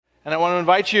And I want to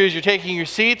invite you, as you're taking your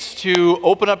seats, to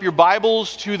open up your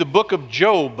Bibles to the book of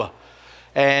Job.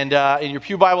 And in your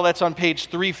Pew Bible, that's on page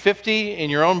 350. In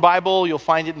your own Bible, you'll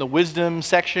find it in the Wisdom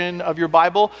section of your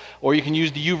Bible, or you can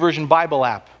use the YouVersion Bible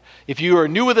app. If you are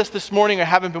new with us this morning or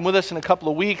haven't been with us in a couple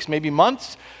of weeks, maybe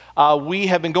months, we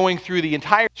have been going through the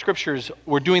entire Scriptures.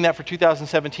 We're doing that for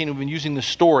 2017. We've been using the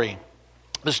story.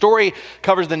 The story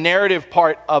covers the narrative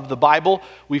part of the Bible.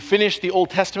 We finished the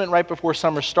Old Testament right before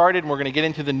summer started, and we're going to get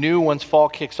into the new once fall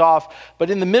kicks off.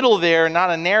 But in the middle there, not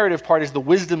a narrative part, is the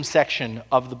wisdom section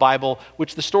of the Bible,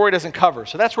 which the story doesn't cover.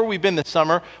 So that's where we've been this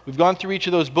summer. We've gone through each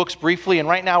of those books briefly, and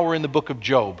right now we're in the book of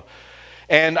Job.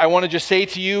 And I want to just say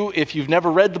to you, if you've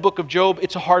never read the book of Job,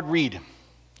 it's a hard read.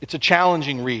 It's a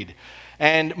challenging read.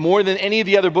 And more than any of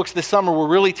the other books this summer, we're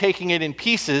really taking it in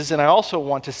pieces. And I also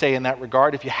want to say in that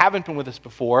regard, if you haven't been with us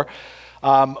before,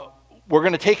 we're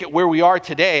going to take it where we are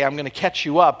today. I'm going to catch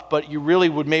you up, but you really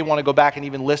may want to go back and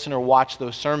even listen or watch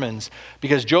those sermons,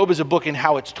 because Job is a book in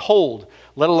how it's told,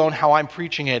 let alone how I'm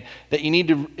preaching it, that you need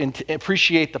to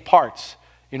appreciate the parts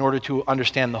in order to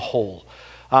understand the whole.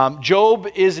 Job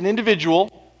is an individual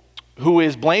who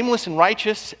is blameless and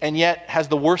righteous and yet has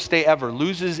the worst day ever,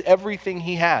 loses everything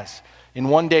he has in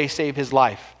one day save his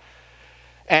life.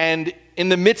 And in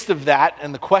the midst of that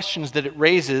and the questions that it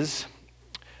raises,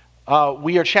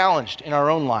 we are challenged in our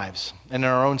own lives and in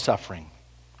our own suffering.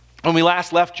 When we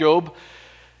last left Job,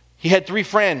 he had three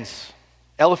friends,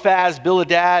 Eliphaz,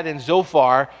 Bildad, and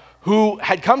Zophar, who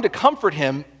had come to comfort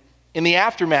him in the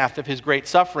aftermath of his great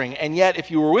suffering. And yet,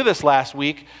 if you were with us last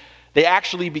week, they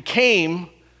actually became,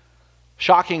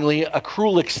 shockingly, a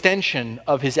cruel extension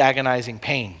of his agonizing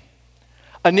pain.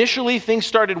 Initially, things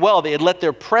started well. They had let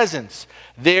their presence,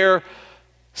 their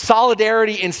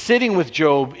solidarity in sitting with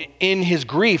Job in his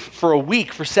grief for a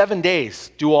week, for 7 days,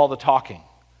 do all the talking.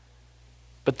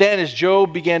 But then as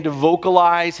Job began to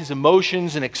vocalize his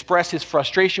emotions and express his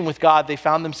frustration with God, they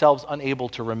found themselves unable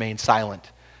to remain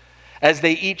silent. As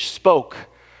they each spoke,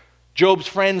 Job's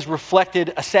friends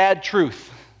reflected a sad truth,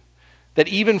 that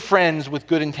even friends with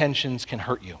good intentions can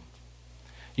hurt you.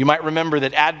 You might remember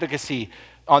that advocacy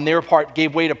on their part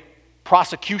gave way to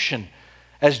prosecution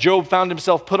as Job found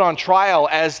himself put on trial,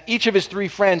 as each of his three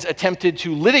friends attempted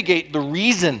to litigate the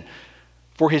reason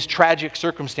for his tragic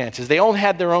circumstances. They all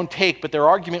had their own take, but their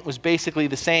argument was basically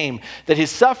the same, that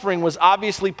his suffering was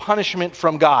obviously punishment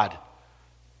from God,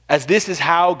 as this is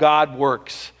how God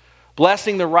works,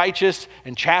 blessing the righteous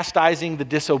and chastising the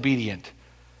disobedient.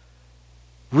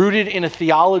 Rooted in a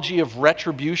theology of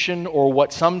retribution, or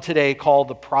what some today call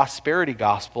the prosperity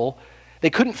gospel, they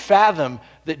couldn't fathom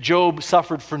that Job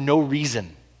suffered for no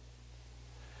reason.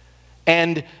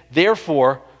 And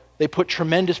therefore, they put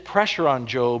tremendous pressure on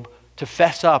Job to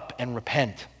fess up and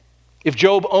repent. If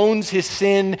Job owns his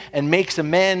sin and makes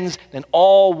amends, then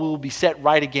all will be set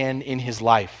right again in his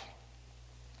life.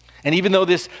 And even though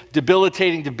this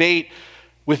debilitating debate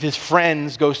with his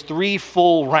friends goes 3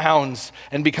 full rounds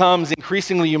and becomes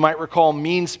increasingly, you might recall,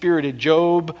 mean-spirited,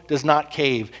 Job does not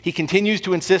cave. He continues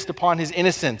to insist upon his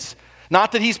innocence.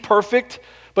 Not that he's perfect,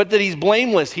 but that he's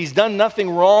blameless. He's done nothing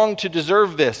wrong to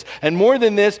deserve this. And more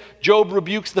than this, Job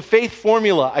rebukes the faith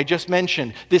formula I just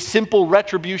mentioned, this simple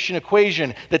retribution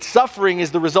equation, that suffering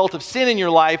is the result of sin in your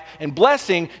life and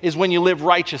blessing is when you live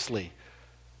righteously.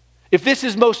 If this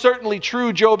is most certainly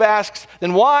true, Job asks,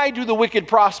 then why do the wicked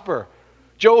prosper?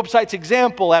 Job cites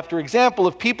example after example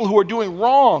of people who are doing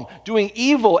wrong, doing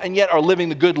evil, and yet are living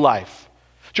the good life.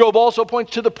 Job also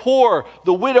points to the poor,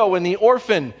 the widow, and the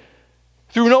orphan.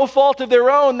 Through no fault of their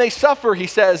own, they suffer, he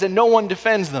says, and no one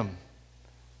defends them.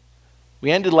 We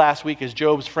ended last week as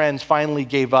Job's friends finally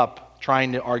gave up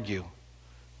trying to argue,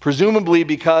 presumably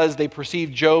because they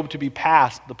perceived Job to be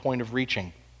past the point of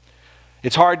reaching.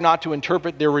 It's hard not to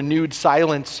interpret their renewed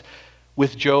silence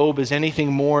with Job as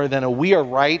anything more than a we are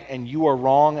right and you are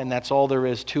wrong and that's all there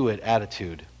is to it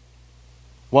attitude.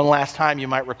 One last time, you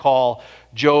might recall,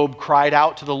 Job cried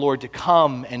out to the Lord to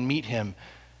come and meet him,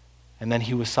 and then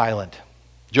he was silent.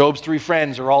 Job's three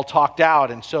friends are all talked out,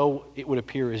 and so it would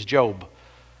appear is Job.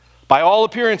 By all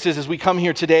appearances, as we come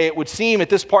here today, it would seem at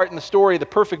this part in the story the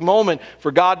perfect moment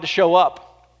for God to show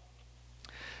up.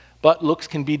 But looks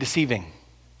can be deceiving.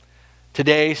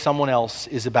 Today, someone else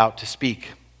is about to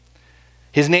speak.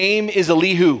 His name is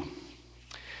Elihu.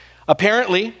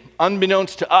 Apparently,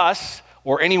 unbeknownst to us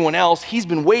or anyone else, he's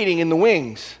been waiting in the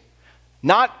wings.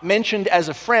 Not mentioned as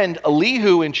a friend,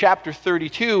 Elihu in chapter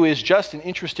 32 is just an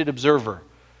interested observer.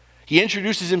 He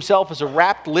introduces himself as a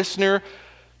rapt listener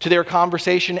to their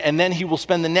conversation, and then he will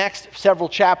spend the next several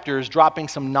chapters dropping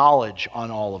some knowledge on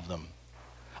all of them.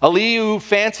 Elihu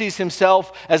fancies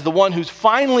himself as the one who's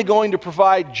finally going to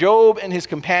provide Job and his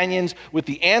companions with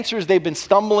the answers they've been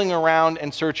stumbling around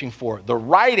and searching for, the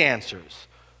right answers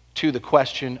to the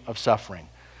question of suffering.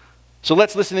 So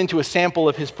let's listen into a sample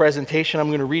of his presentation. I'm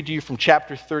going to read to you from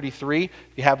chapter 33. If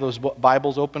you have those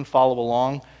Bibles open, follow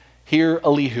along. Hear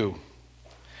Elihu.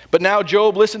 But now,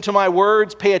 Job, listen to my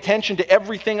words. Pay attention to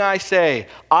everything I say.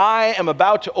 I am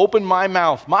about to open my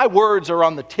mouth. My words are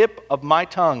on the tip of my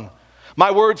tongue. My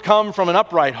words come from an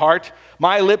upright heart.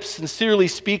 My lips sincerely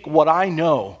speak what I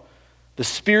know. The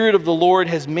Spirit of the Lord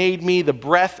has made me. The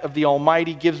breath of the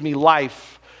Almighty gives me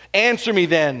life. Answer me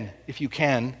then, if you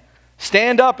can.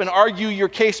 Stand up and argue your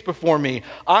case before me.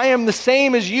 I am the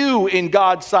same as you in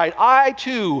God's sight. I,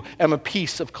 too, am a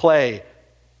piece of clay.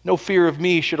 No fear of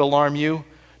me should alarm you,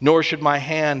 nor should my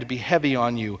hand be heavy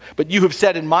on you. But you have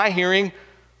said in my hearing,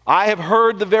 I have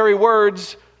heard the very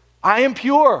words, I am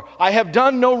pure. I have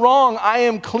done no wrong. I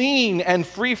am clean and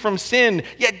free from sin.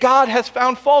 Yet God has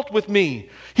found fault with me.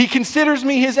 He considers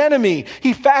me his enemy.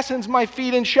 He fastens my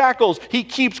feet in shackles. He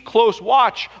keeps close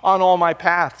watch on all my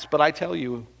paths. But I tell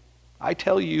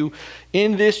you,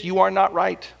 in this you are not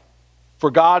right.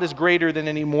 For God is greater than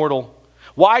any mortal.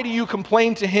 Why do you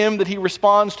complain to him that he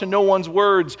responds to no one's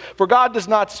words? For God does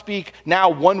not speak now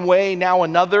one way, now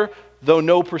another, though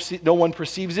no one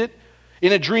perceives it.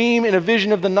 In a dream, in a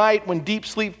vision of the night, when deep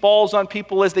sleep falls on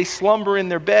people as they slumber in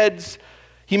their beds,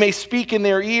 he may speak in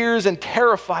their ears and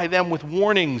terrify them with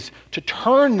warnings to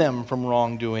turn them from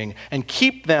wrongdoing and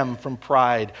keep them from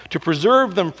pride, to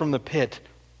preserve them from the pit,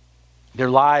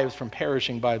 their lives from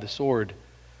perishing by the sword.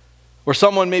 Or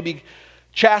someone may be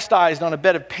chastised on a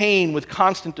bed of pain with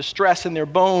constant distress in their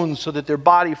bones, so that their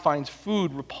body finds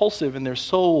food repulsive and their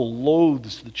soul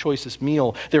loathes the choicest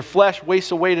meal. Their flesh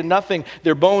wastes away to nothing.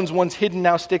 Their bones, once hidden,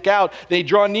 now stick out. They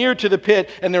draw near to the pit,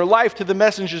 and their life to the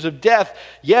messengers of death.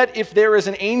 Yet if there is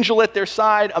an angel at their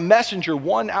side, a messenger,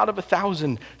 1 out of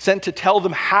 1,000, sent to tell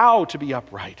them how to be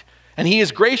upright, and he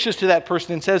is gracious to that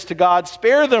person and says to God,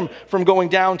 spare them from going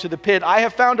down to the pit. I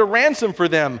have found a ransom for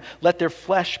them. Let their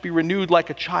flesh be renewed like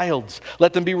a child's.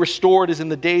 Let them be restored as in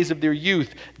the days of their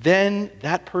youth. Then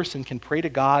that person can pray to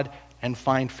God and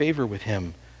find favor with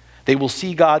him. They will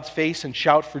see God's face and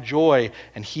shout for joy,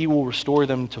 and he will restore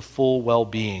them to full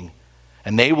well-being.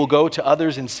 And they will go to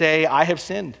others and say, I have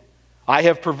sinned. I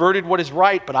have perverted what is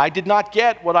right, but I did not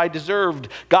get what I deserved.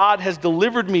 God has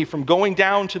delivered me from going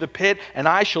down to the pit, and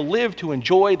I shall live to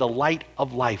enjoy the light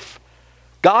of life.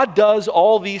 God does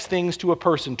all these things to a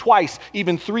person, twice,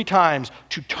 even 3 times,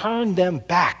 to turn them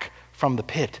back from the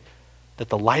pit, that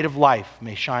the light of life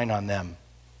may shine on them.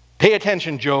 Pay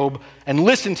attention, Job, and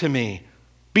listen to me.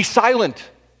 Be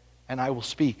silent, and I will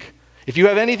speak. If you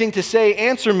have anything to say,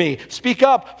 answer me. Speak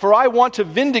up, for I want to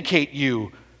vindicate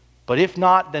you. But if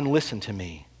not, then listen to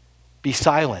me. Be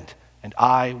silent, and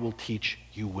I will teach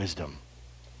you wisdom.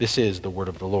 This is the word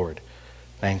of the Lord.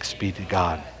 Thanks be to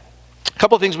God. A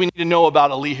couple of things we need to know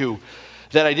about Elihu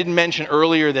that I didn't mention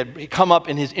earlier that come up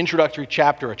in his introductory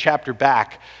chapter, a chapter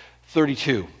back,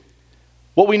 32.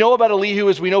 What we know about Elihu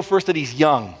is we know first that he's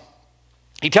young.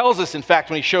 He tells us, in fact,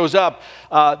 when he shows up,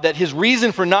 that his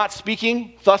reason for not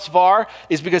speaking thus far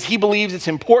is because he believes it's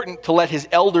important to let his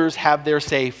elders have their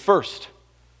say first.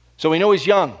 So we know he's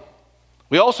young.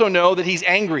 We also know that he's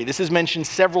angry. This is mentioned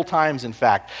several times, in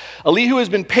fact. Elihu has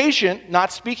been patient,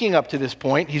 not speaking up to this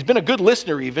point. He's been a good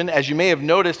listener even. As you may have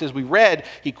noticed as we read,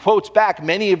 he quotes back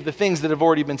many of the things that have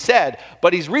already been said.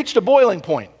 But he's reached a boiling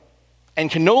point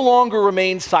and can no longer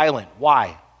remain silent.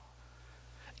 Why?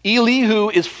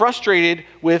 Elihu is frustrated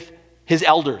with his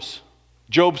elders,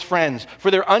 Job's friends, for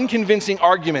their unconvincing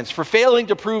arguments, for failing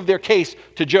to prove their case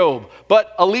to Job.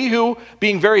 But Elihu,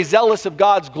 being very zealous of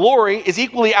God's glory, is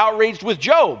equally outraged with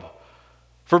Job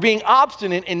for being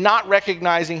obstinate in not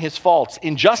recognizing his faults,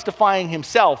 in justifying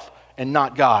himself and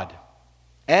not God.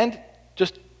 And,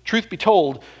 just truth be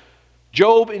told,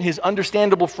 Job, in his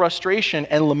understandable frustration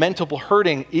and lamentable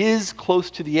hurting, is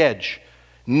close to the edge,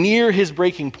 near his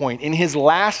breaking point. In his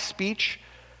last speech,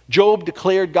 Job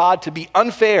declared God to be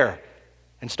unfair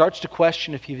and starts to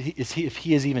question if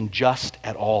he is even just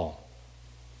at all.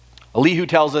 Elihu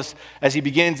tells us as he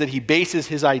begins that he bases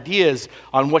his ideas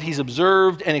on what he's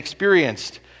observed and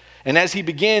experienced. And as he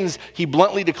begins, he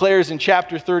bluntly declares in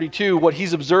chapter 32 what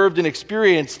he's observed and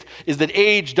experienced is that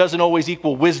age doesn't always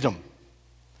equal wisdom.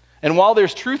 And while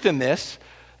there's truth in this,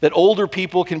 that older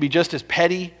people can be just as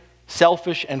petty,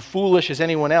 selfish, and foolish as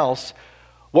anyone else,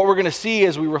 what we're going to see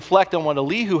as we reflect on what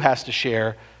Elihu has to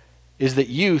share is that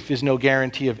youth is no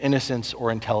guarantee of innocence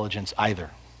or intelligence either.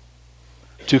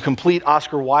 To complete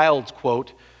Oscar Wilde's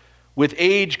quote, with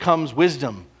age comes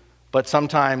wisdom, but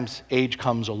sometimes age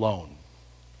comes alone.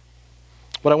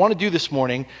 What I want to do this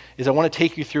morning is I want to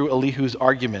take you through Elihu's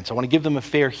arguments. I want to give them a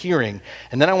fair hearing,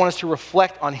 and then I want us to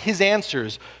reflect on his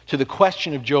answers to the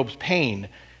question of Job's pain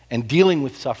and dealing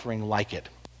with suffering like it.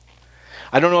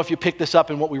 I don't know if you picked this up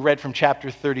in what we read from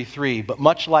chapter 33, but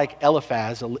much like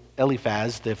Eliphaz,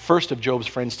 the first of Job's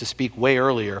friends to speak way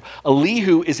earlier,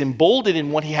 Elihu is emboldened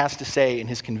in what he has to say in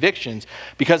his convictions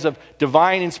because of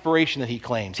divine inspiration that he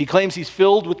claims. He claims he's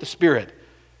filled with the Spirit.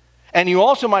 And you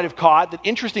also might have caught that,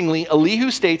 interestingly,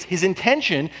 Elihu states his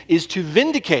intention is to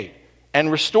vindicate and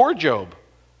restore Job.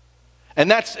 And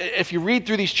that's, if you read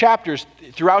through these chapters,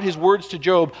 throughout his words to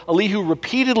Job, Elihu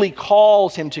repeatedly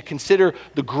calls him to consider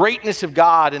the greatness of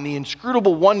God and the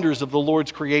inscrutable wonders of the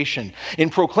Lord's creation. In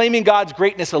proclaiming God's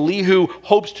greatness, Elihu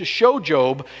hopes to show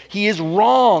Job he is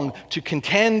wrong to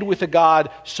contend with a God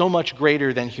so much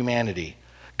greater than humanity.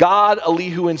 God,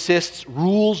 Elihu insists,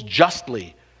 rules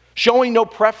justly, showing no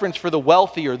preference for the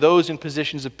wealthy or those in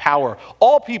positions of power.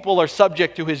 All people are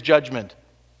subject to his judgment.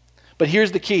 But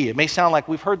here's the key. It may sound like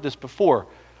we've heard this before.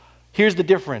 Here's the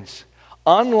difference.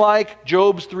 Unlike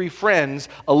Job's three friends,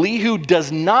 Elihu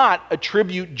does not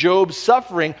attribute Job's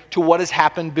suffering to what has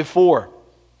happened before,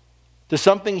 to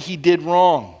something he did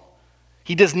wrong.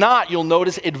 He does not, you'll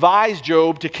notice, advise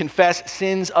Job to confess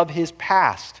sins of his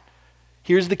past.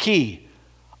 Here's the key.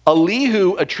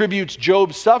 Elihu attributes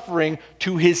Job's suffering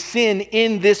to his sin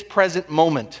in this present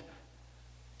moment,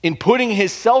 in putting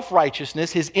his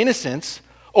self-righteousness, his innocence,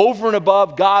 over and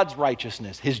above God's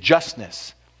righteousness, his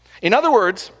justness. In other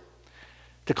words,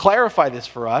 to clarify this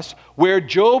for us, where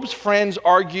Job's friends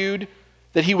argued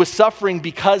that he was suffering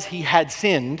because he had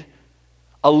sinned,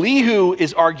 Elihu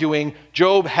is arguing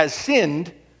Job has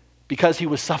sinned because he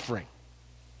was suffering.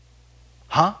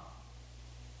 Huh?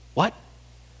 What?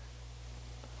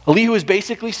 Elihu is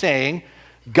basically saying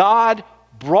God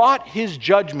brought his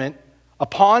judgment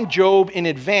upon Job in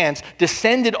advance,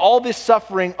 descended all this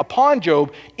suffering upon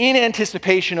Job in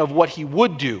anticipation of what he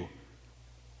would do.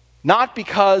 Not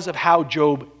because of how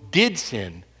Job did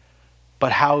sin,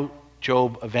 but how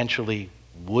Job eventually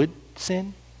would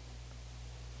sin.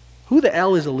 Who the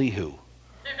hell is Elihu?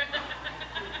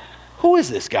 Who is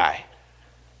this guy?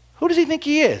 Who does he think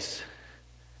he is?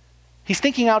 He's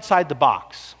thinking outside the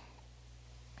box.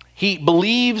 He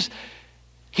believes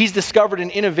he's discovered an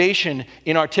innovation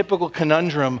in our typical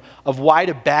conundrum of why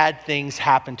do bad things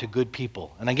happen to good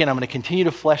people. And again, I'm going to continue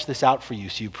to flesh this out for you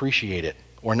so you appreciate it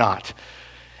or not.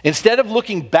 Instead of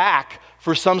looking back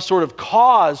for some sort of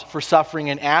cause for suffering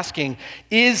and asking,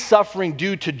 is suffering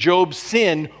due to Job's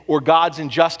sin or God's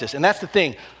injustice? And that's the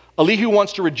thing. Elihu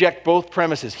wants to reject both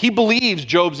premises. He believes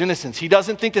Job's innocence. He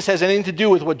doesn't think this has anything to do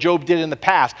with what Job did in the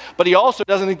past, but he also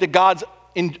doesn't think that God's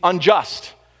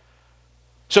unjust.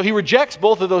 So he rejects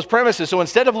both of those premises. So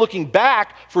instead of looking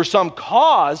back for some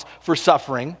cause for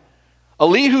suffering,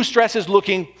 Elihu stresses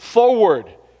looking forward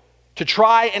to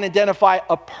try and identify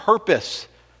a purpose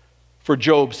for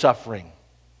Job's suffering.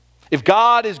 If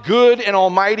God is good and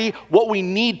almighty, what we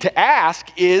need to ask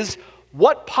is,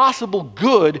 what possible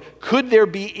good could there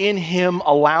be in him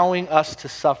allowing us to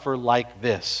suffer like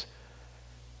this?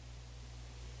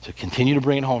 To continue to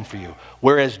bring it home for you.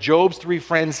 Whereas Job's three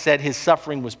friends said his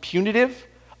suffering was punitive,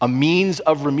 a means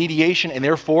of remediation, and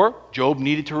therefore Job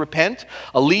needed to repent,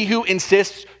 Elihu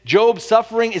insists Job's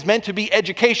suffering is meant to be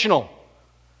educational,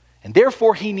 and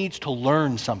therefore he needs to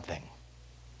learn something.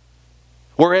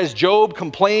 Whereas Job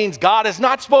complains God has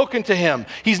not spoken to him,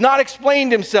 he's not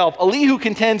explained himself, Elihu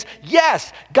contends,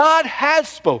 yes, God has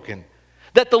spoken,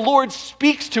 that the Lord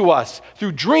speaks to us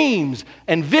through dreams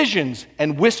and visions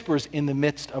and whispers in the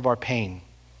midst of our pain.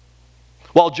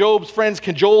 While Job's friends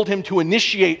cajoled him to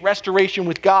initiate restoration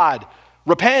with God,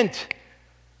 repent,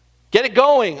 get it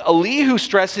going, Elihu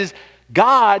stresses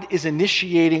God is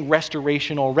initiating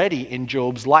restoration already in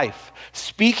Job's life,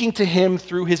 speaking to him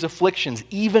through his afflictions,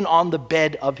 even on the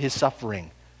bed of his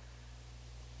suffering.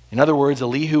 In other words,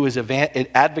 Elihu is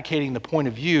advocating the point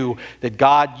of view that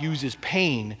God uses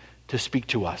pain to speak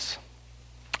to us.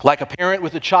 Like a parent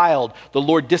with a child, the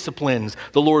Lord disciplines,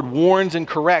 the Lord warns and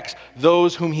corrects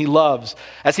those whom he loves.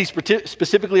 As he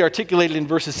specifically articulated in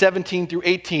verses 17 through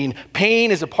 18, pain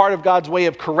is a part of God's way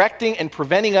of correcting and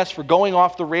preventing us from going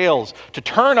off the rails, to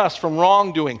turn us from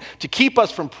wrongdoing, to keep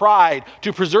us from pride,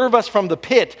 to preserve us from the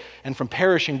pit and from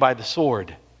perishing by the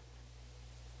sword.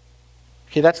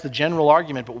 Okay, that's the general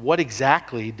argument, but what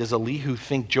exactly does Elihu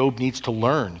think Job needs to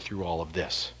learn through all of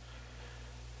this?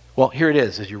 Well, here it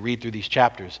is as you read through these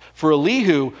chapters. For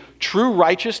Elihu, true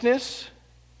righteousness,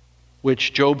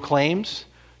 which Job claims,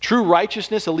 true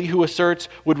righteousness, Elihu asserts,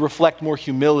 would reflect more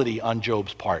humility on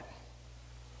Job's part.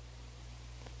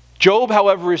 Job,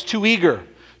 however, is too eager,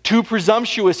 too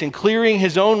presumptuous in clearing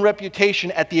his own reputation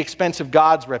at the expense of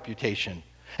God's reputation.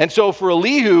 And so for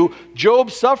Elihu,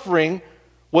 Job's suffering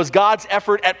was God's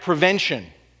effort at prevention.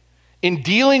 In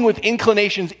dealing with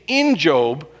inclinations in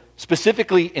Job,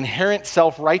 specifically inherent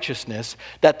self-righteousness,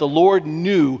 that the Lord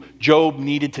knew Job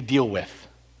needed to deal with.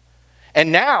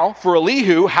 And now, for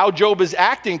Elihu, how Job is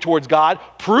acting towards God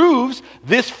proves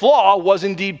this flaw was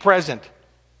indeed present.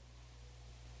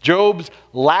 Job's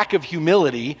lack of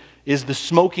humility is the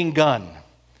smoking gun,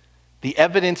 the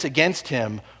evidence against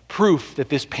him, proof that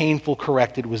this painful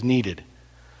corrected was needed.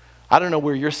 I don't know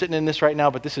where you're sitting in this right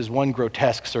now, but this is one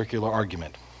grotesque circular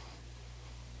argument.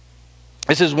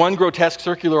 This is one grotesque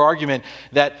circular argument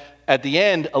that at the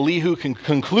end, Elihu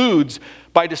concludes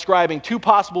by describing two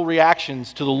possible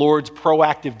reactions to the Lord's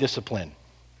proactive discipline.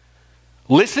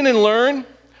 Listen and learn,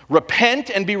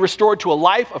 repent and be restored to a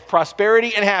life of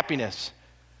prosperity and happiness,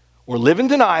 or live in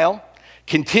denial,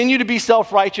 continue to be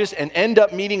self-righteous, and end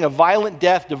up meeting a violent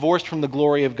death divorced from the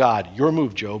glory of God. Your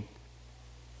move, Job.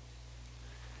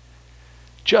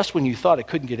 Just when you thought it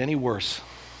couldn't get any worse.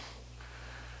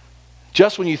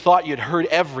 Just when you thought you'd heard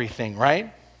everything,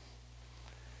 right?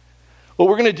 What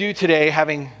we're going to do today,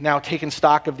 having now taken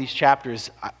stock of these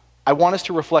chapters, I want us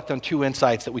to reflect on two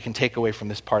insights that we can take away from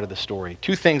this part of the story.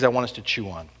 Two things I want us to chew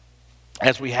on,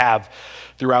 as we have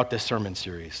throughout this sermon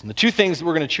series. And the two things that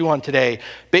we're going to chew on today,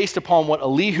 based upon what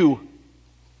Elihu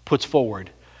puts forward,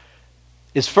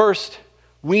 is first,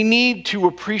 we need to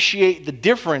appreciate the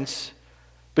difference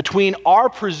between our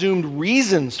presumed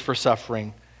reasons for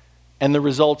suffering and the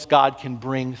results God can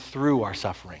bring through our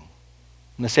suffering.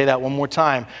 I'm going to say that one more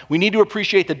time. We need to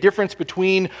appreciate the difference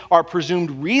between our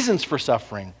presumed reasons for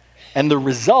suffering and the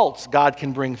results God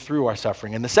can bring through our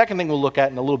suffering. And the second thing we'll look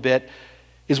at in a little bit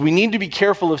is we need to be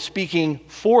careful of speaking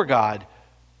for God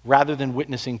rather than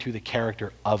witnessing to the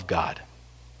character of God.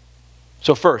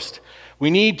 So first, we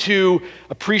need to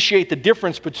appreciate the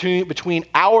difference between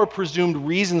our presumed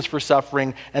reasons for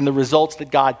suffering and the results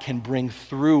that God can bring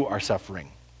through our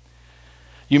suffering.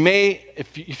 You may,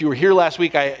 if you were here last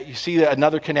week, you see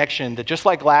another connection that just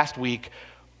like last week,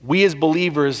 we as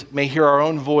believers may hear our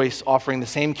own voice offering the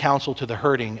same counsel to the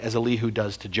hurting as Elihu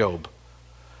does to Job.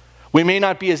 We may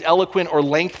not be as eloquent or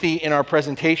lengthy in our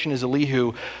presentation as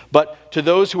Elihu, but to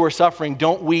those who are suffering,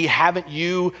 haven't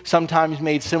you sometimes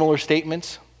made similar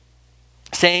statements?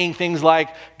 Saying things like,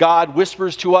 God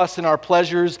whispers to us in our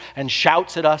pleasures and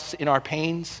shouts at us in our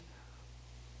pains?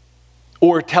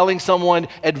 Or telling someone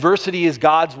adversity is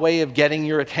God's way of getting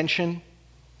your attention?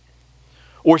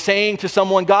 Or saying to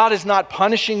someone, God is not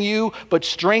punishing you, but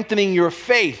strengthening your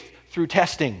faith through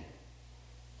testing.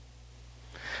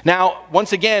 Now,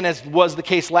 once again, as was the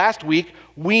case last week,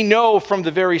 we know from the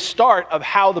very start of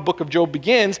how the book of Job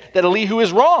begins that Elihu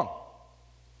is wrong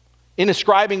in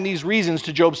ascribing these reasons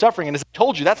to Job's suffering. And as I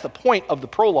told you, that's the point of the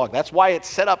prologue. That's why it's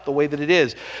set up the way that it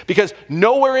is. Because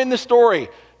nowhere in the story,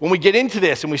 when we get into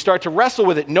this and we start to wrestle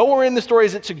with it, nowhere in the story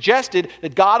is it suggested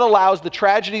that God allows the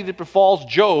tragedy that befalls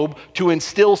Job to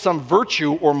instill some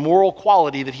virtue or moral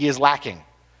quality that he is lacking.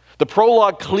 The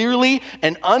prologue clearly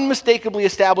and unmistakably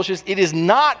establishes it is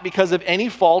not because of any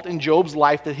fault in Job's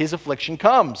life that his affliction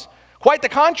comes. Quite the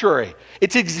contrary.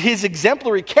 It's his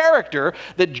exemplary character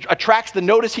that attracts the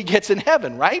notice he gets in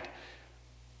heaven, right?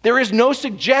 There is no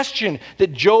suggestion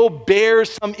that Job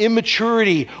bears some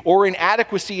immaturity or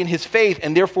inadequacy in his faith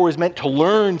and therefore is meant to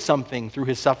learn something through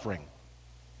his suffering.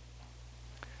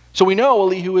 So we know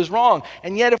Elihu is wrong.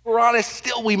 And yet, if we're honest,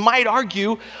 still we might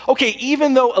argue, okay,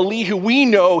 even though Elihu, we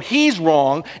know he's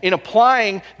wrong in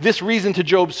applying this reason to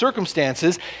Job's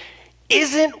circumstances,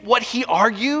 isn't what he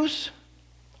argues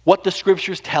what the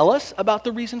scriptures tell us about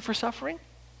the reason for suffering?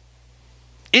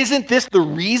 Isn't this the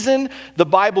reason the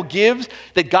Bible gives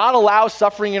that God allows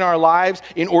suffering in our lives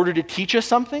in order to teach us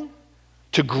something?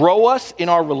 To grow us in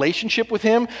our relationship with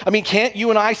him? I mean, can't you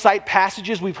and I cite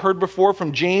passages we've heard before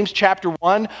from James chapter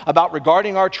 1 about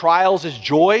regarding our trials as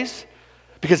joys?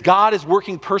 Because God is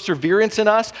working perseverance in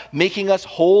us, making us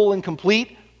whole and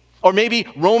complete. Or maybe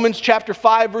Romans chapter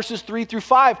 5 verses 3 through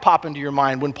 5 pop into your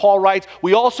mind when Paul writes,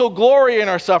 we also glory in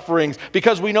our sufferings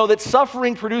because we know that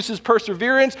suffering produces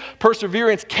perseverance,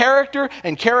 perseverance character,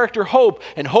 and character hope.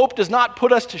 And hope does not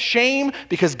put us to shame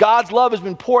because God's love has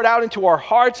been poured out into our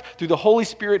hearts through the Holy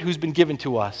Spirit who's been given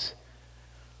to us.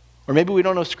 Or maybe we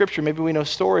don't know scripture, maybe we know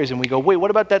stories and we go, wait,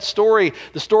 what about that story?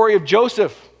 The story of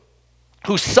Joseph,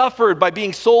 who suffered by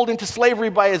being sold into slavery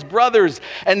by his brothers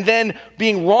and then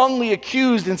being wrongly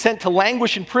accused and sent to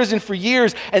languish in prison for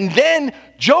years. And then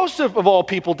Joseph, of all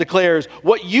people, declares,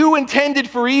 what you intended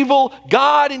for evil,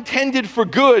 God intended for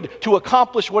good to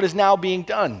accomplish what is now being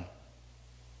done.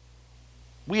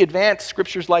 We advance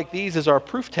scriptures like these as our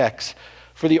proof texts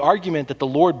for the argument that the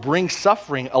Lord brings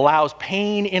suffering, allows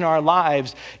pain in our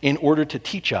lives in order to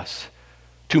teach us,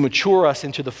 to mature us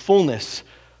into the fullness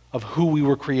of who we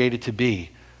were created to be.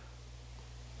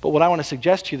 But what I want to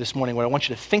suggest to you this morning, what I want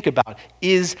you to think about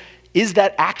is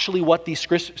that actually what these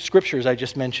scriptures I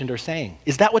just mentioned are saying?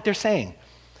 Is that what they're saying?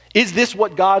 Is this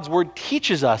what God's word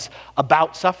teaches us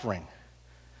about suffering?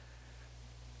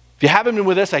 If you haven't been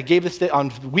with us, I gave this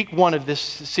on week 1 of this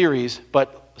series,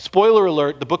 but spoiler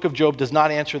alert, the book of Job does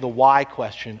not answer the why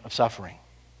question of suffering.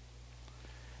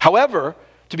 However,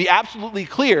 to be absolutely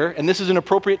clear, and this is an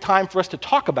appropriate time for us to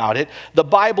talk about it, the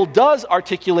Bible does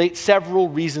articulate several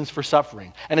reasons for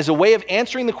suffering. And as a way of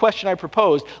answering the question I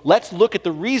proposed, let's look at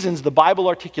the reasons the Bible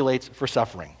articulates for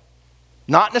suffering.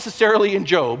 Not necessarily in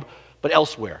Job, but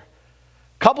elsewhere.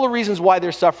 A couple of reasons why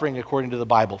there's suffering according to the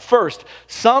Bible. First,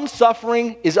 some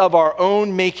suffering is of our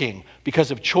own making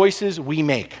because of choices we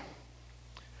make.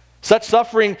 Such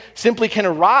suffering simply can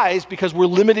arise because we're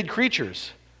limited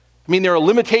creatures. I mean, there are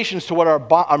limitations to what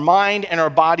our mind and our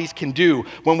bodies can do.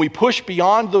 When we push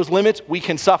beyond those limits, we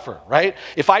can suffer, right?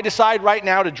 If I decide right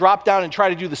now to drop down and try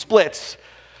to do the splits,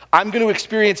 I'm going to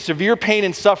experience severe pain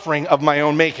and suffering of my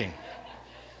own making,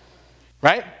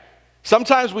 right?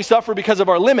 Sometimes we suffer because of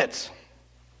our limits.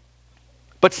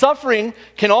 But suffering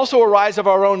can also arise of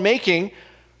our own making,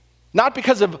 not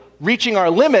because of reaching our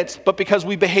limits, but because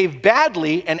we behave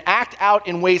badly and act out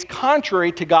in ways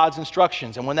contrary to God's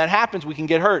instructions. And when that happens, we can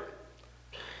get hurt.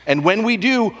 And when we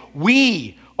do,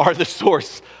 we are the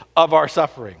source of our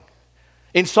suffering.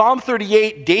 In Psalm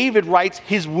 38, David writes,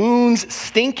 his wounds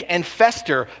stink and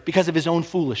fester because of his own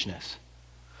foolishness.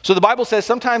 So the Bible says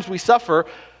sometimes we suffer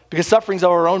because suffering's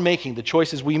of our own making, the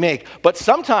choices we make. But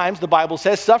sometimes, the Bible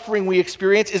says, suffering we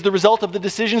experience is the result of the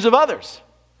decisions of others.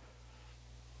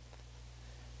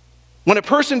 When a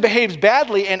person behaves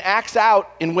badly and acts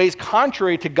out in ways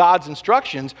contrary to God's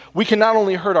instructions, we can not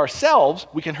only hurt ourselves,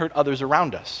 we can hurt others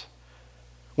around us.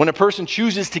 When a person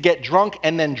chooses to get drunk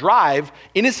and then drive,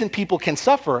 innocent people can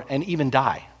suffer and even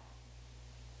die.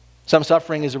 Some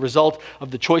suffering is a result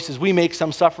of the choices we make.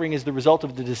 Some suffering is the result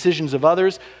of the decisions of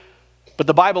others. But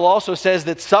the Bible also says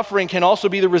that suffering can also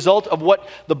be the result of what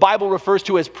the Bible refers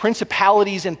to as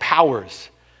principalities and powers.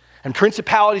 And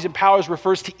principalities and powers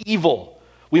refers to evil.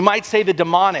 We might say the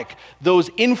demonic, those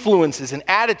influences and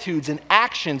attitudes and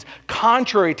actions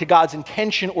contrary to God's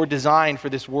intention or design for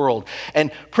this world.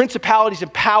 And principalities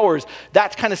and powers,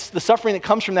 that's kind of the suffering that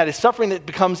comes from that, is suffering that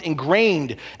becomes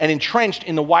ingrained and entrenched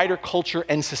in the wider culture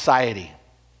and society.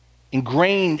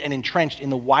 Ingrained and entrenched in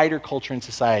the wider culture and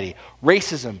society.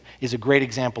 Racism is a great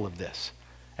example of this.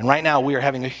 And right now we are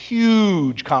having a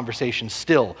huge conversation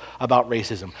still about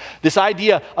racism. This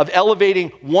idea of elevating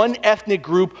one ethnic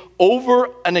group over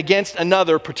and against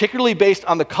another, particularly based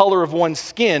on the color of one's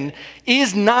skin,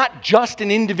 is not just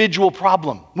an individual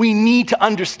problem. We need to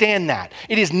understand that.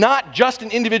 It is not just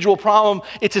an individual problem,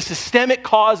 it's a systemic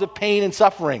cause of pain and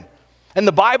suffering. And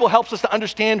the Bible helps us to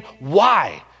understand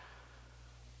why.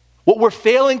 What we're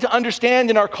failing to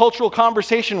understand in our cultural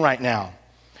conversation right now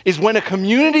is when a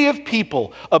community of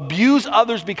people abuse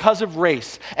others because of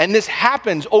race, and this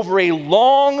happens over a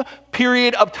long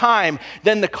period of time,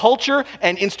 then the culture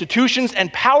and institutions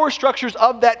and power structures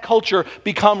of that culture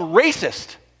become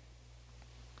racist,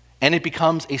 and it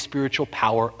becomes a spiritual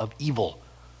power of evil.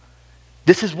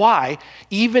 This is why,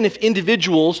 even if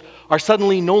individuals are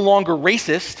suddenly no longer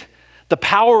racist, the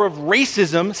power of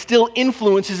racism still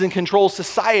influences and controls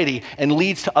society and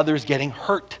leads to others getting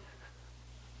hurt.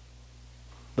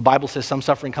 The Bible says some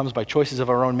suffering comes by choices of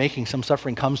our own making. Some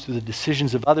suffering comes through the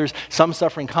decisions of others. Some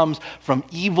suffering comes from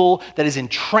evil that is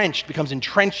entrenched, becomes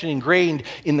entrenched and ingrained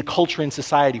in the culture and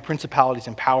society, principalities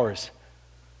and powers.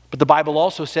 But the Bible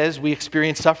also says we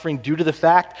experience suffering due to the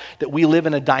fact that we live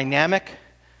in a dynamic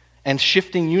and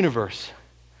shifting universe.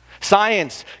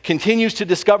 Science continues to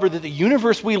discover that the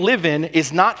universe we live in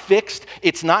is not fixed,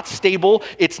 it's not stable,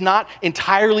 it's not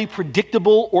entirely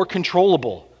predictable or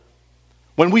controllable.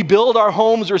 When we build our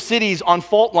homes or cities on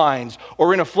fault lines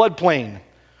or in a floodplain,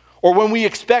 or when we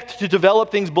expect to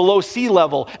develop things below sea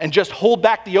level and just hold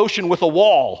back the ocean with a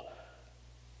wall,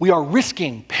 we are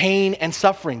risking pain and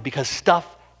suffering because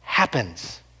stuff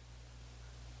happens.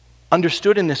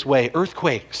 Understood in this way,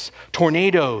 earthquakes,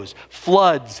 tornadoes,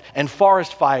 floods, and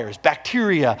forest fires,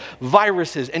 bacteria,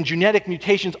 viruses, and genetic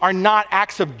mutations are not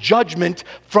acts of judgment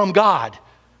from God,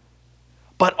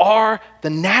 but are the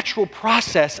natural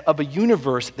process of a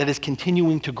universe that is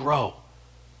continuing to grow.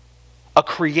 A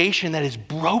creation that is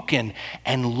broken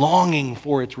and longing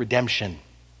for its redemption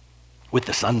with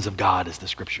the sons of God, as the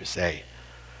scriptures say.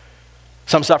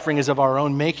 Some suffering is of our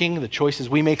own making, the choices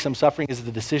we make. Some suffering is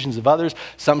the decisions of others.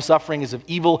 Some suffering is of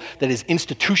evil that is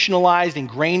institutionalized,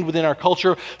 ingrained within our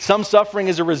culture. Some suffering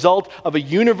is a result of a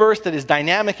universe that is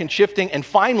dynamic and shifting. And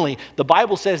finally, the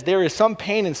Bible says there is some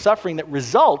pain and suffering that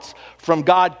results from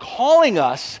God calling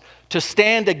us to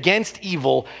stand against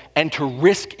evil and to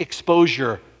risk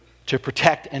exposure to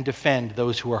protect and defend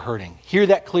those who are hurting. Hear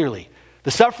that clearly.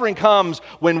 The suffering comes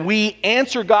when we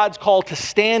answer God's call to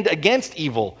stand against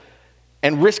evil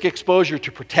and risk exposure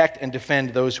to protect and defend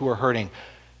those who are hurting.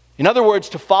 In other words,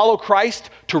 to follow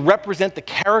Christ, to represent the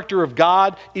character of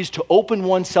God, is to open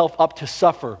oneself up to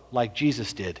suffer like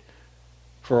Jesus did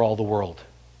for all the world.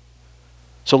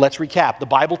 So let's recap. The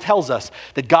Bible tells us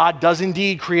that God does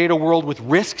indeed create a world with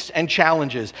risks and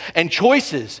challenges and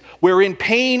choices wherein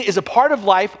pain is a part of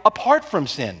life apart from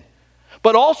sin,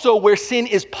 but also where sin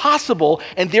is possible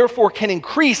and therefore can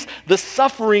increase the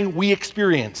suffering we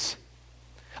experience.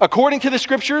 According to the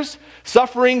scriptures,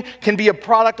 suffering can be a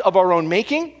product of our own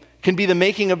making, can be the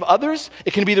making of others,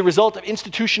 it can be the result of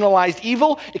institutionalized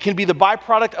evil, it can be the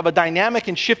byproduct of a dynamic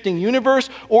and shifting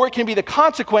universe, or it can be the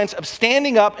consequence of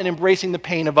standing up and embracing the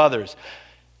pain of others.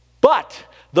 But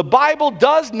the Bible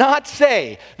does not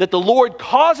say that the Lord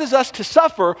causes us to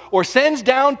suffer or sends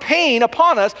down pain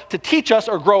upon us to teach us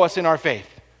or grow us in our faith.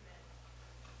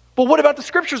 But what about the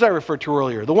scriptures I referred to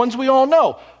earlier, the ones we all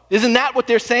know? Isn't that what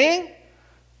they're saying?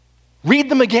 Read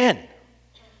them again.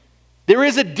 There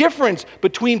is a difference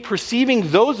between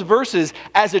perceiving those verses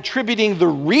as attributing the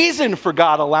reason for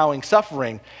God allowing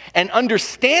suffering and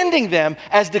understanding them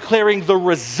as declaring the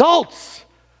results,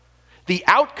 the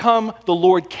outcome the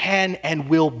Lord can and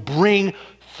will bring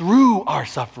through our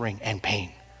suffering and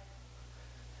pain.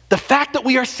 The fact that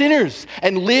we are sinners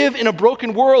and live in a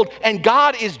broken world and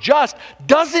God is just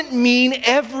doesn't mean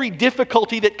every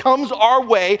difficulty that comes our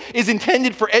way is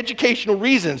intended for educational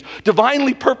reasons,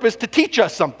 divinely purposed to teach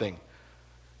us something.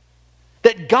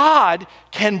 That God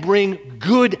can bring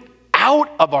good out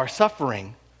of our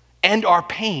suffering and our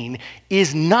pain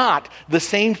is not the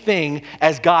same thing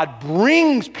as God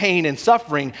brings pain and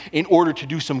suffering in order to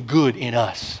do some good in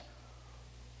us.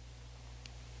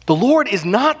 The Lord is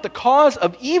not the cause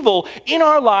of evil in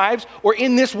our lives or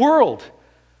in this world.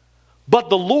 But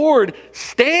the Lord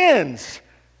stands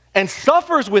and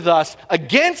suffers with us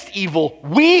against evil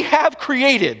we have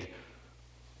created.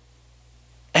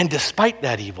 And despite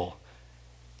that evil,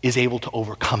 is able to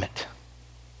overcome it,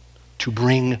 to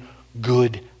bring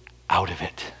good out of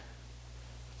it.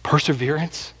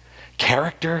 Perseverance,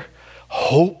 character,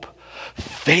 hope,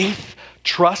 faith,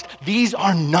 trust, these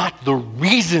are not the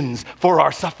reasons for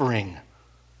our suffering.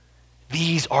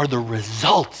 These are the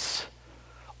results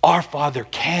our Father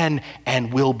can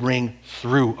and will bring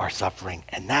through our suffering.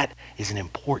 And that is an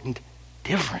important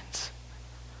difference.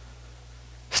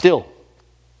 Still,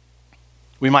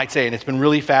 we might say, and it's been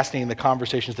really fascinating, the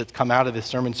conversations that's come out of this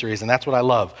sermon series, and that's what I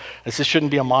love. This shouldn't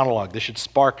be a monologue. This should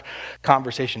spark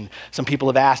conversation. Some people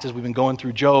have asked as we've been going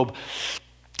through Job,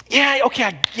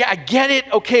 I get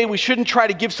it. Okay, we shouldn't try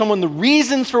to give someone the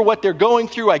reasons for what they're going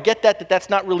through. I get that that's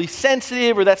not really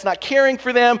sensitive or that's not caring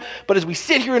for them. But as we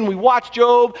sit here and we watch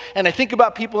Job, and I think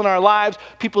about people in our lives,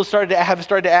 people have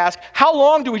started to ask, how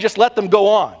long do we just let them go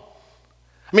on?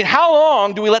 I mean, how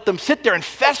long do we let them sit there and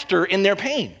fester in their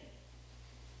pain?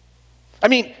 I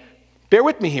mean, bear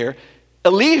with me here.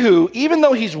 Elihu, even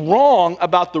though he's wrong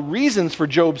about the reasons for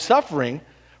Job's suffering,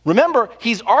 remember,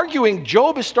 he's arguing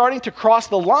Job is starting to cross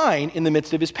the line in the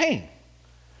midst of his pain.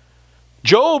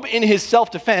 Job, in his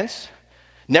self-defense,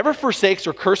 never forsakes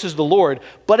or curses the Lord,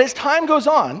 but as time goes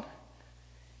on,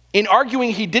 in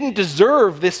arguing he didn't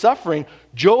deserve this suffering,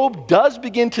 Job does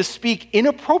begin to speak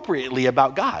inappropriately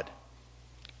about God.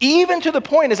 Even to the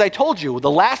point, as I told you, the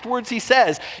last words he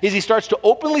says is he starts to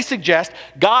openly suggest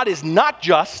God is not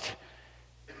just,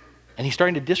 and he's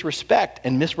starting to disrespect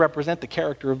and misrepresent the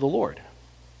character of the Lord.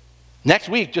 Next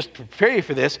week, just to prepare you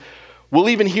for this, we'll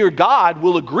even hear God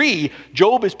will agree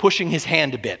Job is pushing his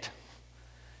hand a bit,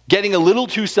 getting a little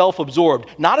too self-absorbed.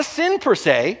 Not a sin per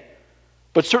se,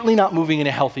 but certainly not moving in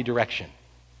a healthy direction.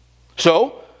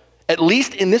 So, at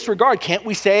least in this regard, can't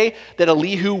we say that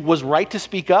Elihu was right to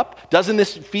speak up? Doesn't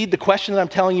this feed the question that I'm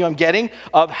telling you I'm getting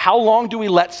of how long do we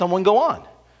let someone go on?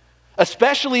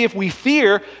 Especially if we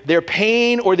fear their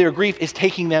pain or their grief is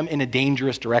taking them in a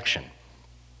dangerous direction.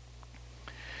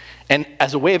 And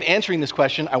as a way of answering this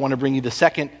question, I want to bring you the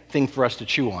second thing for us to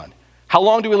chew on. How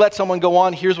long do we let someone go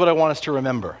on? Here's what I want us to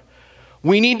remember.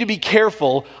 We need to be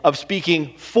careful of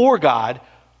speaking for God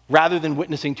rather than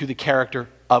witnessing to the character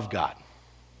of God.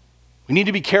 We need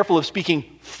to be careful of speaking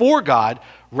for God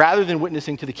rather than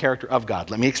witnessing to the character of God.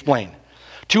 Let me explain.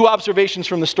 Two observations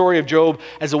from the story of Job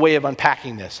as a way of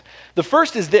unpacking this. The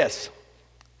first is this: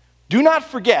 do not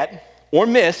forget or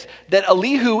miss that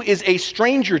Elihu is a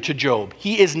stranger to Job.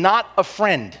 He is not a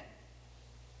friend.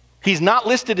 He's not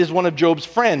listed as one of Job's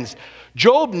friends.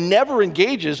 Job never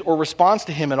engages or responds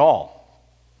to him at all.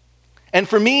 And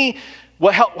for me,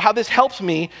 how this helps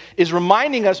me is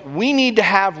reminding us we need to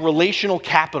have relational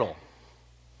capital.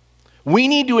 We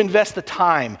need to invest the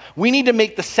time. We need to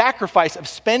make the sacrifice of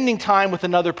spending time with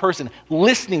another person,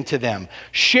 listening to them,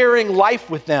 sharing life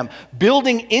with them,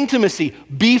 building intimacy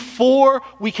before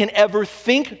we can ever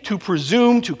think to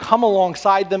presume to come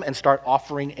alongside them and start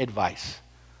offering advice.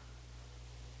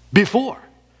 Before.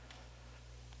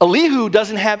 Elihu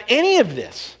doesn't have any of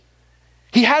this.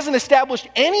 He hasn't established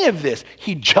any of this.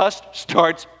 He just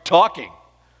starts talking.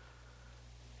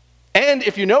 And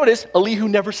if you notice, Elihu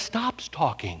never stops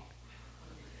talking.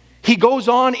 He goes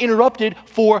on interrupted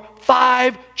for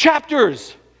 5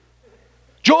 chapters.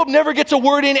 Job never gets a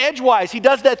word in edgewise. He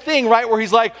does that thing, right, where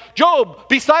he's like, Job,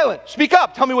 be silent. Speak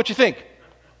up. Tell me what you think.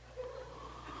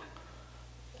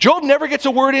 Job never gets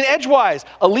a word in edgewise.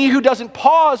 Elihu doesn't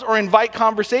pause or invite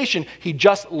conversation. He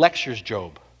just lectures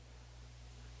Job.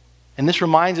 And this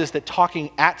reminds us that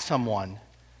talking at someone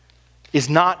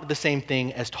is not the same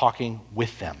thing as talking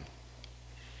with them.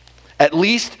 At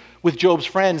least with Job's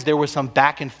friends, there was some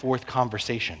back and forth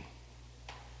conversation.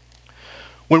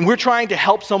 When we're trying to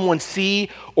help someone see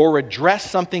or address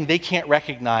something they can't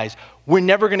recognize, we're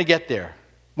never going to get there.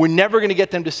 We're never going to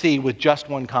get them to see with just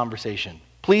one conversation.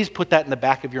 Please put that in the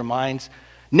back of your minds.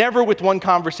 Never with one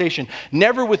conversation.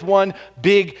 Never with one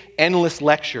big, endless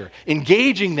lecture.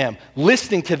 Engaging them,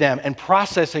 listening to them, and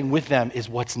processing with them is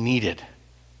what's needed.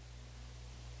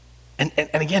 And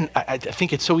again, I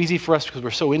think it's so easy for us because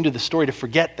we're so into the story to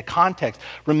forget the context.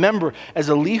 Remember, as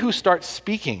Elihu starts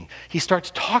speaking, he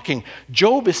starts talking,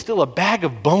 Job is still a bag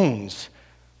of bones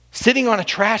sitting on a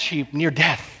trash heap near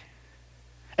death.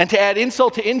 And to add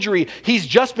insult to injury, he's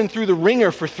just been through the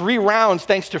ringer for 3 rounds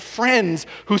thanks to friends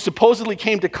who supposedly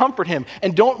came to comfort him.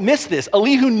 And don't miss this,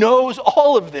 Elihu knows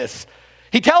all of this.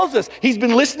 He tells us he's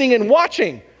been listening and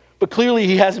watching, but clearly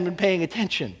he hasn't been paying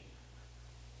attention.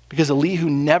 Because Elihu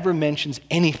never mentions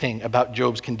anything about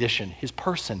Job's condition, his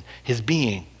person, his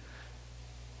being.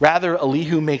 Rather,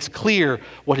 Elihu makes clear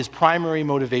what his primary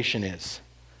motivation is.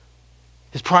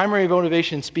 His primary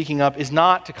motivation in speaking up is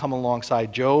not to come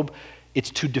alongside Job,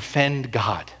 it's to defend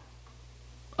God.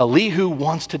 Elihu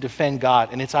wants to defend God,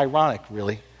 and it's ironic,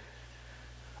 really.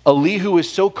 Elihu is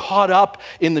so caught up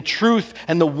in the truth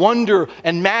and the wonder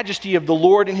and majesty of the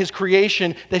Lord and his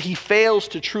creation that he fails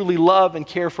to truly love and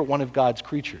care for one of God's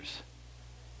creatures,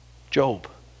 Job.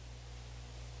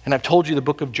 And I've told you the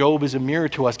book of Job is a mirror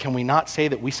to us. Can we not say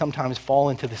that we sometimes fall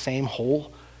into the same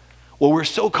hole? Well, we're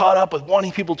so caught up with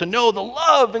wanting people to know the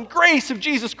love and grace of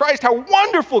Jesus Christ, how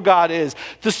wonderful God is,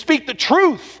 to speak the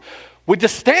truth, to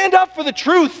stand up for the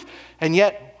truth, and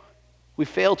yet we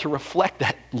fail to reflect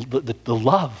that the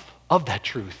love of that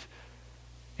truth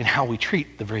in how we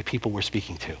treat the very people we're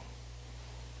speaking to.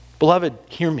 Beloved,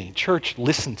 hear me. Church,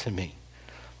 listen to me.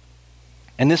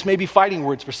 And this may be fighting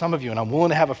words for some of you, and I'm willing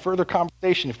to have a further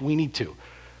conversation if we need to.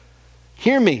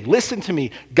 Hear me. Listen to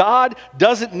me. God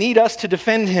doesn't need us to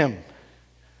defend him.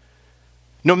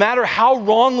 No matter how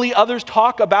wrongly others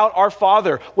talk about our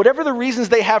Father, whatever the reasons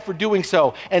they have for doing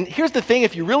so. And here's the thing,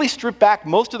 if you really strip back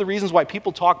most of the reasons why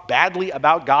people talk badly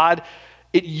about God,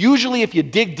 it usually, if you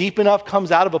dig deep enough,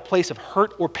 comes out of a place of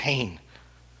hurt or pain.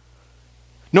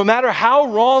 No matter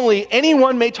how wrongly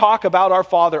anyone may talk about our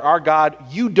Father, our God,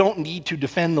 you don't need to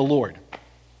defend the Lord.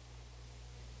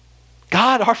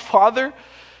 God, our Father,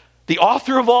 the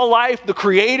author of all life, the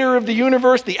creator of the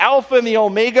universe, the Alpha and the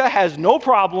Omega, has no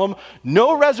problem,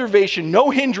 no reservation, no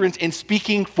hindrance in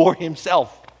speaking for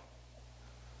himself.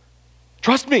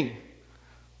 Trust me.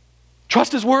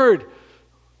 Trust his word.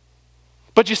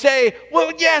 But you say,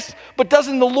 well, yes, but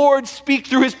doesn't the Lord speak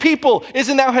through his people?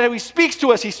 Isn't that how he speaks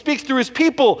to us? He speaks through his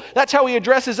people. That's how he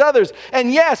addresses others.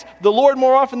 And yes, the Lord,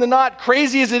 more often than not,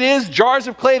 crazy as it is, jars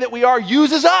of clay that we are,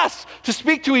 uses us to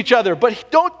speak to each other.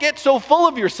 But don't get so full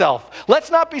of yourself.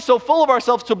 Let's not be so full of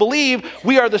ourselves to believe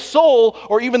we are the sole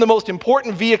or even the most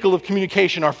important vehicle of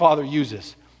communication our Father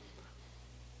uses.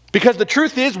 Because the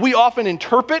truth is, we often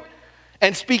interpret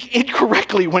and speak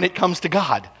incorrectly when it comes to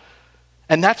God.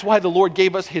 And that's why the Lord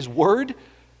gave us his word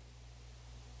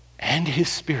and his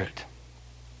Spirit.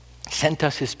 Sent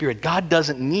us his Spirit. God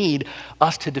doesn't need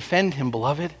us to defend him,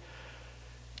 beloved.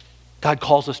 God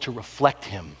calls us to reflect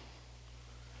him,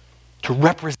 to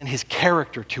represent his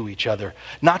character to each other,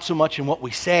 not so much in what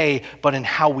we say, but in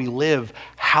how we live,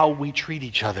 how we treat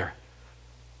each other.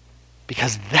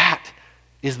 Because that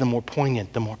is the more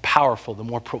poignant, the more powerful, the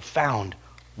more profound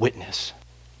witness.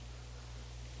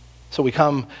 So we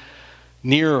come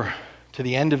near to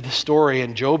the end of the story,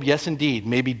 and Job, yes indeed,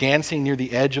 may be dancing near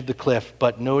the edge of the cliff,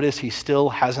 but notice he still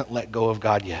hasn't let go of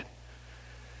God yet.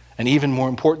 And even more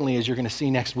importantly, as you're going to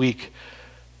see next week,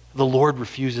 the Lord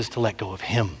refuses to let go of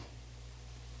him.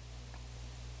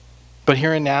 But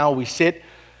here and now we sit,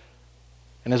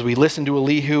 and as we listen to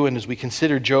Elihu and as we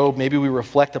consider Job, maybe we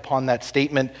reflect upon that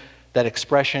statement, that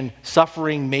expression,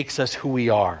 suffering makes us who we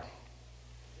are.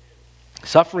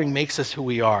 Suffering makes us who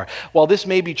we are. While this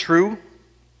may be true,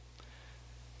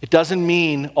 it doesn't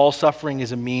mean all suffering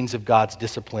is a means of God's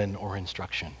discipline or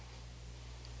instruction.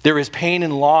 There is pain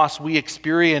and loss we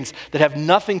experience that have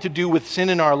nothing to do with sin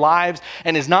in our lives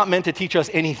and is not meant to teach us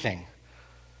anything.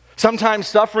 Sometimes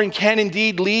suffering can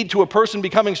indeed lead to a person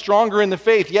becoming stronger in the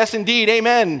faith. Yes, indeed,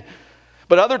 amen.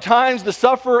 But other times the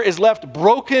sufferer is left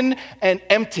broken and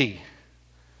empty.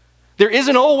 There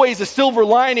isn't always a silver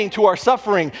lining to our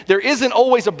suffering. There isn't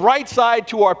always a bright side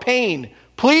to our pain.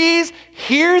 Please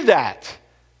hear that.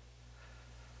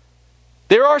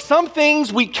 There are some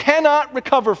things we cannot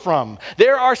recover from.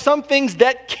 There are some things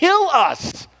that kill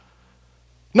us.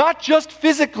 Not just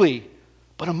physically,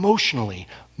 but emotionally,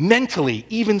 mentally,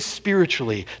 even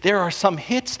spiritually. There are some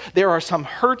hits, there are some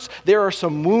hurts, there are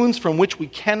some wounds from which we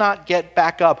cannot get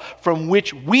back up, from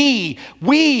which we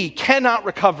cannot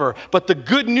recover. But the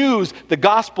good news, the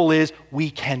gospel is,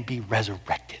 we can be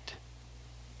resurrected.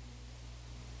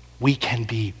 We can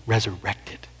be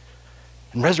resurrected.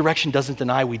 And resurrection doesn't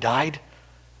deny we died.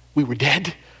 We were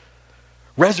dead.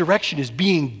 Resurrection is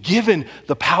being given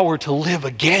the power to live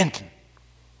again.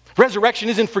 Resurrection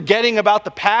isn't forgetting about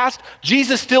the past.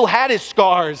 Jesus still had his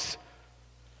scars.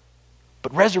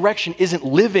 But resurrection isn't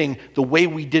living the way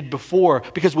we did before,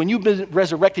 because when you've been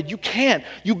resurrected, you can't.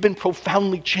 You've been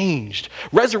profoundly changed.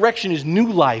 Resurrection is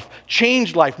new life,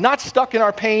 changed life, not stuck in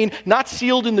our pain, not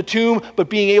sealed in the tomb, but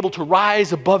being able to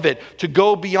rise above it, to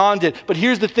go beyond it. But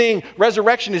here's the thing,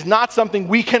 resurrection is not something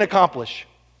we can accomplish.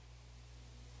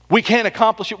 We can't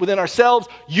accomplish it within ourselves.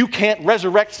 You can't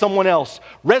resurrect someone else.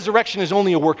 Resurrection is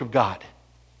only a work of God.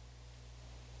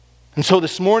 And so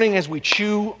this morning, as we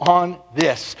chew on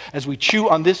this, as we chew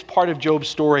on this part of Job's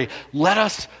story, let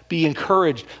us be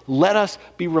encouraged. Let us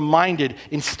be reminded,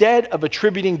 instead of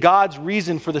attributing God's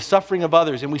reason for the suffering of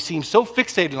others, and we seem so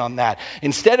fixated on that,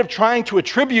 instead of trying to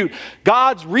attribute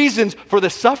God's reasons for the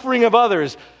suffering of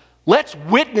others, let's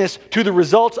witness to the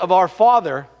results of our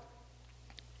Father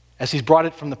as he's brought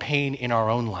it from the pain in our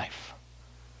own life.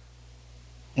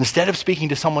 Instead of speaking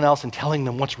to someone else and telling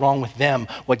them what's wrong with them,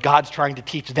 what God's trying to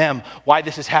teach them, why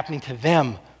this is happening to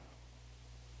them,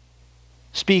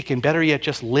 speak, and better yet,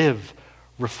 just live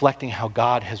reflecting how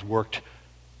God has worked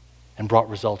and brought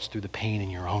results through the pain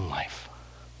in your own life.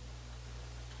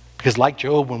 Because like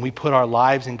Job, when we put our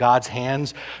lives in God's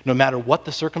hands, no matter what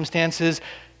the circumstances,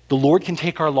 the Lord can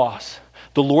take our loss.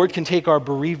 The Lord can take our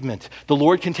bereavement. The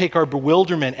Lord can take our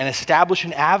bewilderment and establish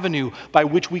an avenue by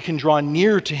which we can draw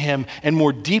nearer to him and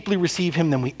more deeply receive him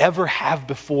than we ever have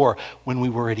before when we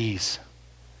were at ease.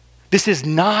 This is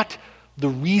not the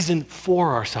reason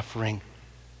for our suffering.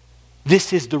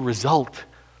 This is the result,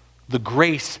 the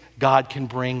grace God can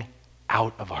bring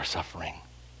out of our suffering.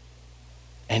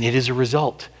 And it is a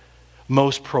result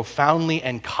most profoundly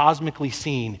and cosmically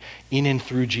seen in and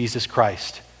through Jesus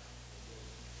Christ,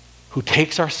 who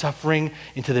takes our suffering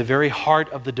into the very heart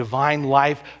of the divine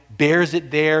life, bears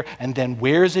it there, and then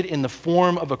wears it in the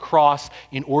form of a cross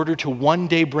in order to one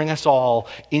day bring us all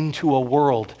into a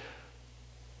world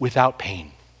without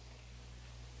pain,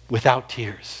 without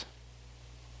tears,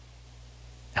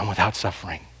 and without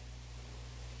suffering.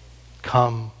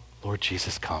 Come, Lord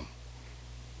Jesus, come.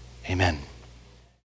 Amen.